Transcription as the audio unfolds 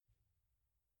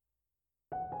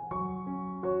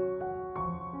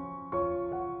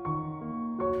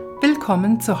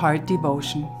Willkommen zur Heart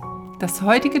Devotion. Das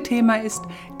heutige Thema ist,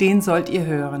 den sollt ihr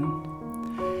hören.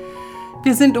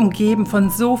 Wir sind umgeben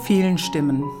von so vielen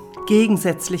Stimmen,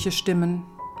 gegensätzliche Stimmen,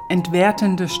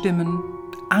 entwertende Stimmen,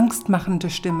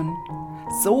 angstmachende Stimmen,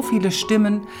 so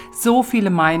viele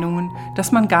Meinungen,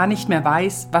 dass man gar nicht mehr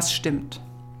weiß, was stimmt.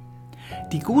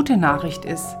 Die gute Nachricht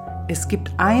ist, es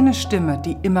gibt eine Stimme,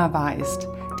 die immer wahr ist,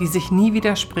 die sich nie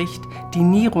widerspricht, die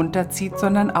nie runterzieht,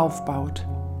 sondern aufbaut.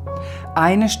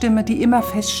 Eine Stimme, die immer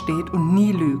feststeht und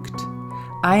nie lügt.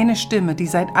 Eine Stimme, die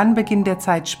seit Anbeginn der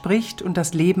Zeit spricht und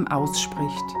das Leben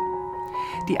ausspricht.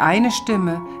 Die eine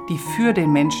Stimme, die für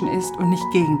den Menschen ist und nicht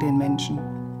gegen den Menschen.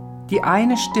 Die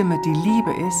eine Stimme, die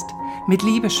Liebe ist, mit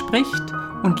Liebe spricht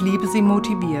und Liebe sie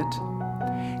motiviert.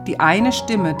 Die eine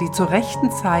Stimme, die zur rechten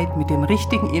Zeit mit dem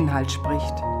richtigen Inhalt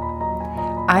spricht.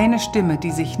 Eine Stimme,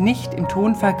 die sich nicht im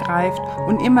Ton vergreift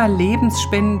und immer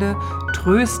lebensspendende,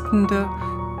 tröstende,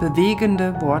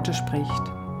 bewegende Worte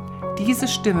spricht. Diese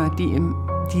Stimme,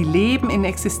 die Leben in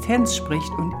Existenz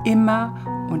spricht und immer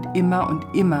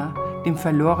dem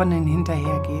Verlorenen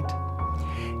hinterhergeht.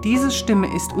 Diese Stimme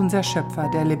ist unser Schöpfer,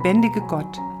 der lebendige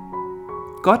Gott.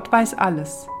 Gott weiß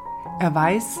alles. Er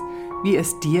weiß, wie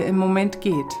es dir im Moment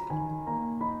geht.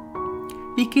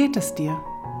 Wie geht es dir?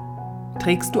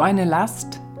 Trägst du eine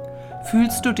Last?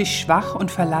 Fühlst du dich schwach und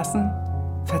verlassen,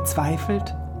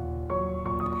 verzweifelt?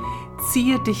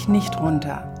 Ziehe dich nicht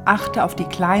runter, achte auf die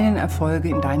kleinen Erfolge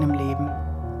in deinem Leben.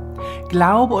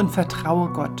 Glaube und vertraue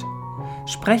Gott.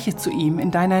 Spreche zu ihm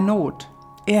in deiner Not.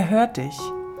 Er hört dich.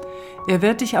 Er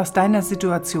wird dich aus deiner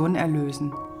Situation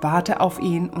erlösen. Warte auf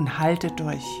ihn und halte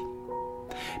durch.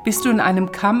 Bist du in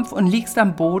einem Kampf und liegst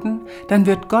am Boden, dann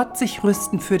wird Gott sich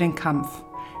rüsten für den Kampf.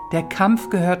 Der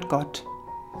Kampf gehört Gott.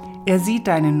 Er sieht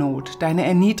deine Not, deine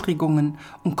Erniedrigungen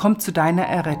und kommt zu deiner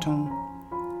Errettung.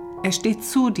 Er steht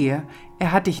zu dir,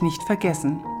 er hat dich nicht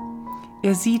vergessen.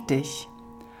 Er sieht dich.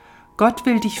 Gott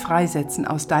will dich freisetzen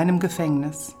aus deinem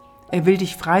Gefängnis. Er will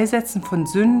dich freisetzen von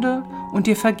Sünde und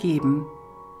dir vergeben.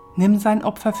 Nimm sein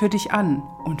Opfer für dich an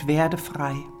und werde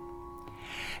frei.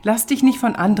 Lass dich nicht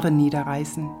von anderen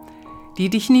niederreißen. Die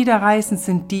dich niederreißen,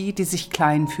 sind die, die sich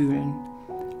klein fühlen.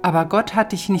 Aber Gott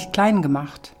hat dich nicht klein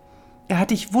gemacht. Er hat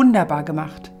dich wunderbar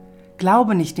gemacht.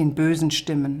 Glaube nicht den bösen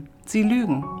Stimmen. Sie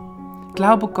lügen.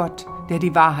 Glaube Gott, der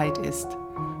die Wahrheit ist.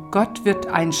 Gott wird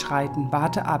einschreiten,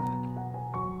 warte ab.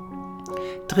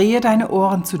 Drehe deine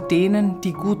Ohren zu denen,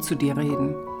 die gut zu dir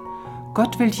reden.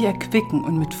 Gott will dich erquicken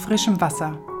und mit frischem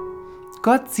Wasser.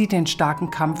 Gott sieht den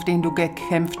starken Kampf, den du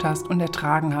gekämpft hast und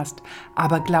ertragen hast,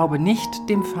 aber glaube nicht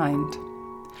dem Feind.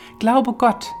 Glaube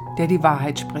Gott, der die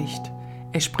Wahrheit spricht.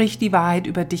 Er spricht die Wahrheit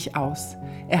über dich aus.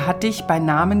 Er hat dich bei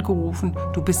Namen gerufen,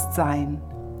 du bist sein.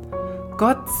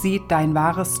 Gott sieht dein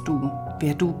wahres Du,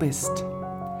 wer du bist.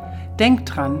 Denk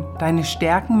dran, deine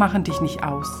Stärken machen dich nicht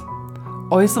aus.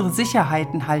 Äußere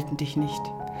Sicherheiten halten dich nicht.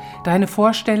 Deine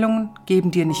Vorstellungen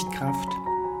geben dir nicht Kraft.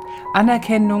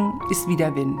 Anerkennung ist wie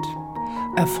der Wind.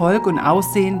 Erfolg und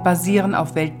Aussehen basieren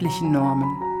auf weltlichen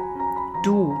Normen.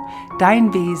 Du,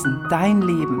 dein Wesen, dein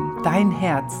Leben, dein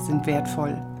Herz sind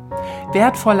wertvoll.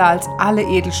 Wertvoller als alle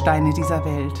Edelsteine dieser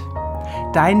Welt.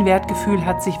 Dein Wertgefühl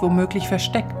hat sich womöglich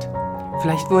versteckt.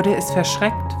 Vielleicht wurde es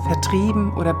verschreckt,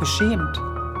 vertrieben oder beschämt.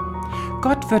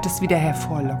 Gott wird es wieder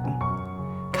hervorlocken.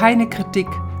 Keine Kritik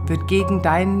wird gegen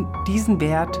diesen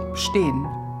Wert stehen.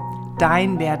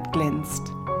 Dein Wert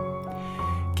glänzt.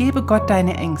 Gebe Gott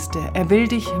deine Ängste, er will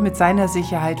dich mit seiner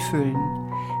Sicherheit füllen.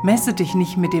 Messe dich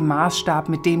nicht mit dem Maßstab,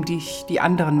 mit dem dich die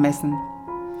anderen messen.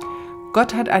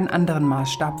 Gott hat einen anderen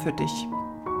Maßstab für dich.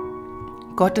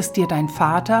 Gott ist dir dein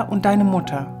Vater und deine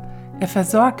Mutter. Er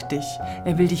versorgt dich,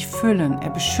 er will dich füllen,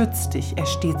 er beschützt dich, er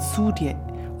steht zu dir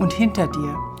und hinter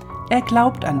dir. Er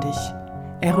glaubt an dich,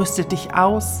 er rüstet dich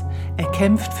aus, er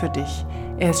kämpft für dich,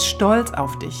 er ist stolz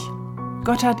auf dich.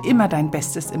 Gott hat immer dein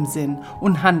Bestes im Sinn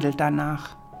und handelt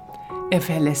danach. Er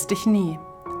verlässt dich nie.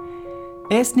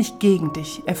 Er ist nicht gegen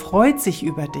dich, er freut sich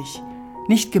über dich.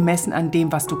 Nicht gemessen an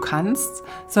dem, was du kannst,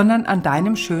 sondern an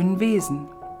deinem schönen Wesen.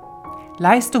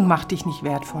 Leistung macht dich nicht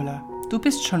wertvoller. Du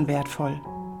bist schon wertvoll.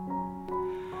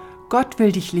 Gott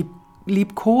will dich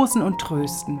liebkosen und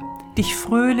trösten, dich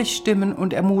fröhlich stimmen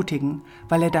und ermutigen,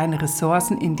 weil er deine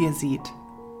Ressourcen in dir sieht.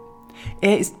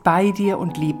 Er ist bei dir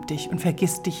und liebt dich und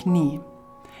vergisst dich nie.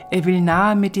 Er will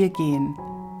nahe mit dir gehen.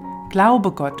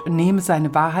 Glaube Gott und nehme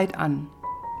seine Wahrheit an.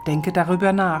 Denke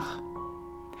darüber nach.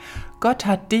 Gott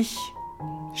hat dich,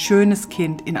 schönes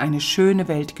Kind, in eine schöne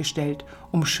Welt gestellt,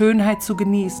 um Schönheit zu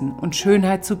genießen und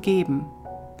Schönheit zu geben.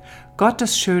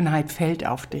 Gottes Schönheit fällt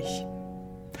auf dich.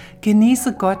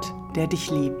 Genieße Gott, der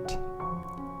dich liebt.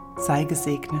 Sei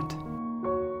gesegnet.